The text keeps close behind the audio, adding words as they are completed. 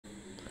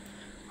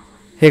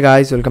Hey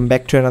guys, welcome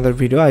back to another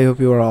video. I hope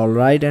you are all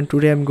right, and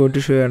today I'm going to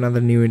show you another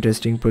new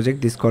interesting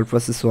project. This is called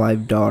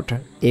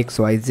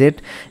PoseiSwap.xyz,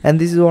 and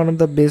this is one of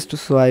the best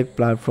swipe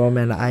platform,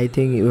 and I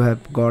think you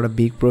have got a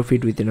big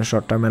profit within a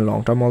short term and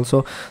long term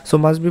also. So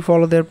must be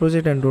follow their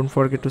project, and don't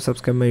forget to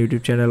subscribe my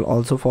YouTube channel.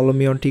 Also follow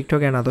me on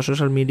TikTok and other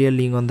social media,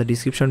 link on the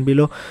description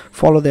below.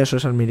 Follow their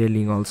social media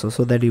link also,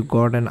 so that you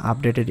got an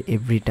updated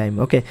every time.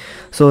 Okay,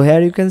 so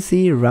here you can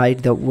see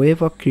right the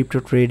wave of crypto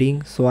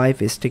trading,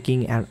 swipe,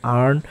 staking and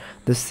earn,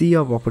 the sea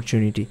of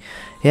opportunity.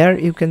 Here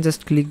you can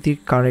just click the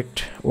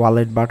connect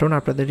wallet button.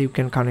 After that you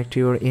can connect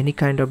your any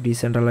kind of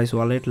decentralized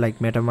wallet like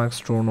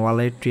MetaMask, Tron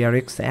wallet,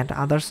 TRX and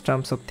other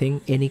terms of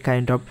thing. Any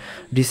kind of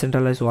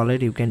decentralized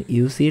wallet you can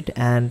use it,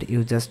 and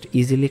you just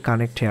easily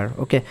connect here.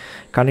 Okay,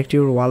 connect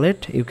your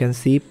wallet. You can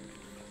see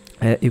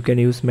you can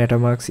use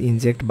MetaMask,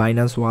 Inject,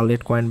 Binance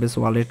wallet, Coinbase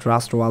wallet,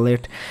 Trust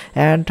wallet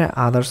and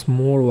others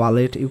more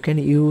wallet. You can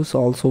use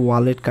also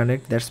wallet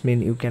connect. That's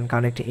mean you can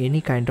connect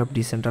any kind of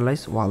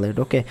decentralized wallet.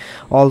 Okay,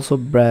 also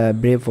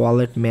Brave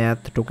wallet,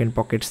 Math, Token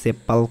Pocket,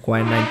 Sepal,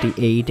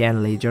 Coin98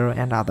 and Ledger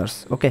and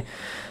others. Okay,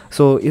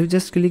 so you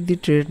just click the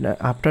trade.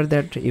 After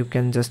that you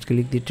can just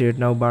click the trade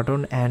now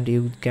button, and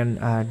you can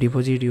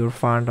deposit your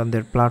fund on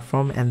their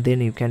platform, and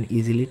then you can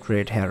easily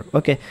trade here.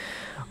 Okay,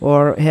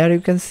 or here you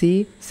can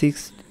see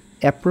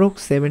approx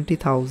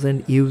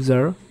 70,000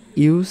 user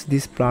use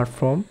this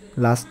platform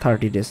last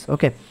 30 days.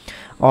 Okay,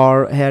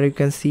 or here you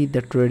can see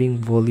the trading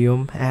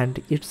volume,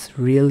 and it's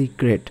really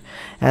great,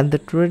 and the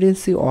trading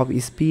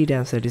of speed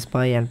and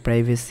satisfy and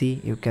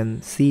privacy. You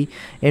can see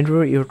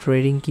enter your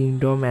trading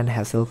kingdom and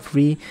hassle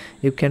free.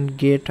 You can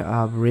get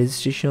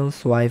registration,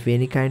 swipe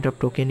any kind of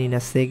token in a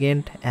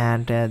second,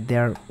 and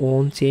their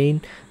own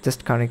chain.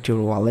 Just connect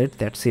your wallet,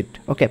 that's it.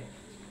 Okay,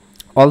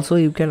 also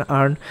you can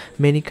earn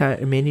many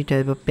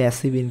type of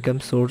passive income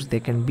source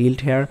they can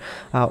build here.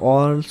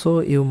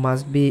 Also you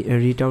must be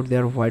read out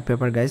their white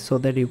paper, guys, so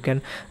that you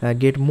can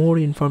get more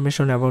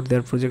information about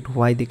their project,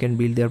 why they can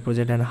build their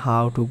project and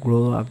how to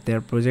grow up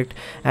their project.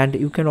 And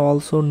you can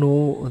also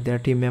know their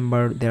team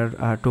member, their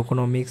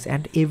tokenomics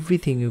and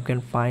everything you can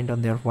find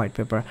on their white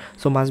paper.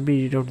 So must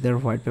be read out their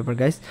white paper,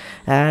 guys.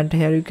 And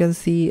here you can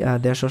see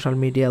their social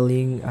media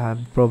link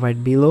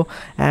provide below,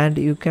 and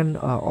you can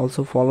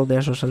also follow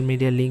their social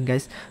media link,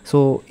 guys,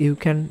 so you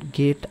can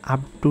get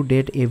up to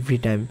date every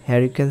time.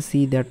 Here you can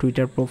see their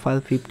Twitter profile,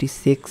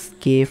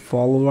 56k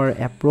follower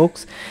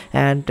approx,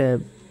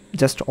 and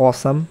just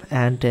awesome.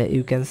 And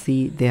you can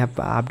see they have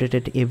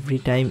updated every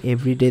time,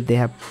 every day they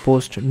have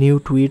post new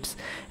tweets,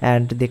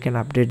 and they can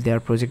update their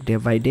project day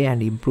by day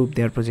and improve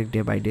their project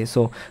day by day.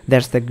 So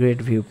that's the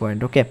great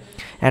viewpoint. Okay,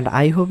 and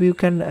I hope you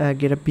can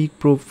get a big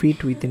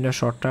profit within a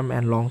short term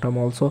and long term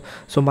also.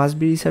 So must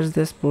be research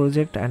this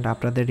project, and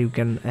after that you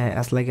can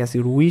as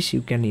you wish,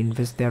 you can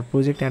invest their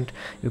project and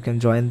you can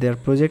join their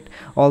project.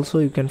 Also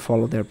you can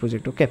follow their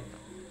project. Okay,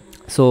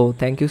 so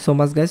thank you so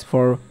much, guys,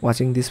 for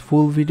watching this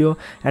full video,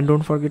 and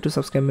don't forget to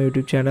subscribe my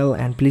YouTube channel,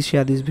 and please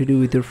share this video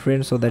with your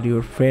friends so that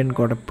your friend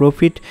got a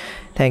profit.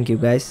 Thank you,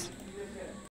 guys.